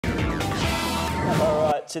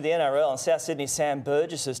All right, to the NRL. In South Sydney, Sam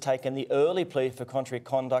Burgess has taken the early plea for contrary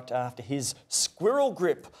conduct after his squirrel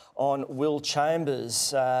grip on Will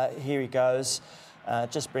Chambers. Here he goes.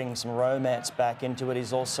 Just bringing some romance back into it.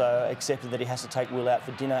 He's also accepted that he has to take Will out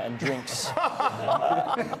for dinner and drinks.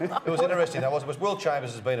 It was interesting, though, wasn't it? Will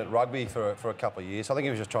Chambers has been at rugby for a couple of years. I think he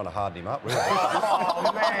was just trying to harden him up, really.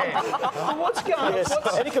 Oh, man. What's going on?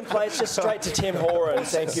 Any complaints, just straight to Tim Horan.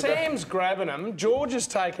 Thank you. Sam's grabbing him. George is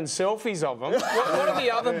taking selfies of him. What are the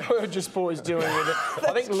other Burgess boys doing with it?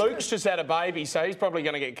 I think Luke's just had a baby, so he's probably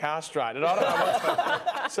going to get castrated. I don't know.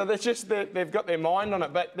 So they've got their mind on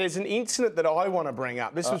it. But there's an incident that I want to bring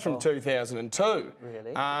up. This was from 2002.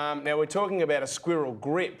 Really? Now, we're talking about a squirrel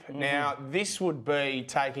grip. Now, this would be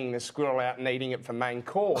taking the squirrel out and eating it for main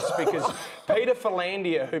course because Peter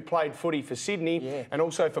Philandia, who played footy for Sydney and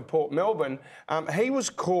also for Port Melbourne, he was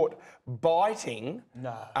caught biting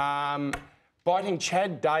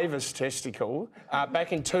Chad Davis' testicle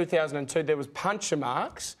back in 2002. There was puncture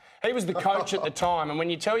marks. He was the coach at the time, and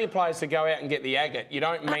when you tell your players to go out and get the agate, you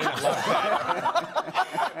don't mean it like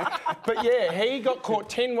that. But yeah, he got caught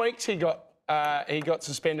 10 weeks. He got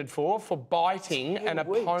suspended for biting an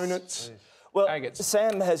opponent's agates.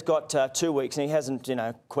 Sam has got 2 weeks and he hasn't,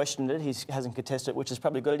 questioned it. He hasn't contested it, which is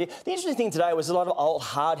probably a good idea. The interesting thing today was a lot of old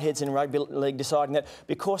hardheads in rugby league deciding that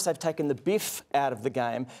because they've taken the biff out of the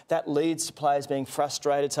game, that leads to players being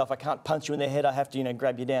frustrated. So if I can't punch you in the head, I have to,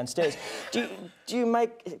 grab you downstairs. Do you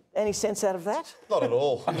make any sense out of that? Not at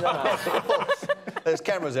all. No. There's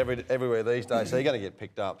cameras everywhere these days, so you're going to get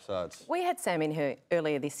picked up. So it's... We had Sam in here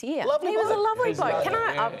earlier this year. Lovely he was a lovely He's bloke.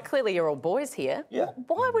 lovely, Clearly you're all boys here. Yeah.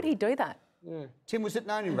 Why would he do that? Yeah. Tim, was it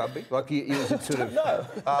known in rugby? Like, was it sort of... No.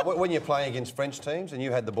 When you're playing against French teams and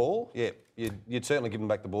you had the ball, you'd certainly give them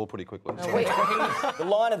back the ball pretty quickly. The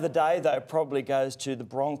line of the day, though, probably goes to the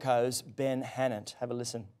Broncos' Ben Hannant. Have a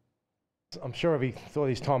listen. I'm sure if he thought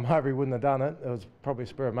his time over, he wouldn't have done it. It was probably a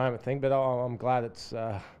spur of moment thing, but I'm glad it's...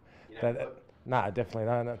 No, definitely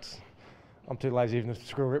not. I'm too lazy even to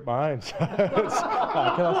screw rip my own. So can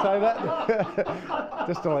I say that?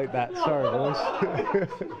 Just delete that. Sorry, boys.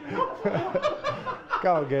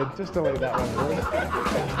 Go again. Just delete that one,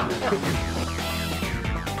 boys.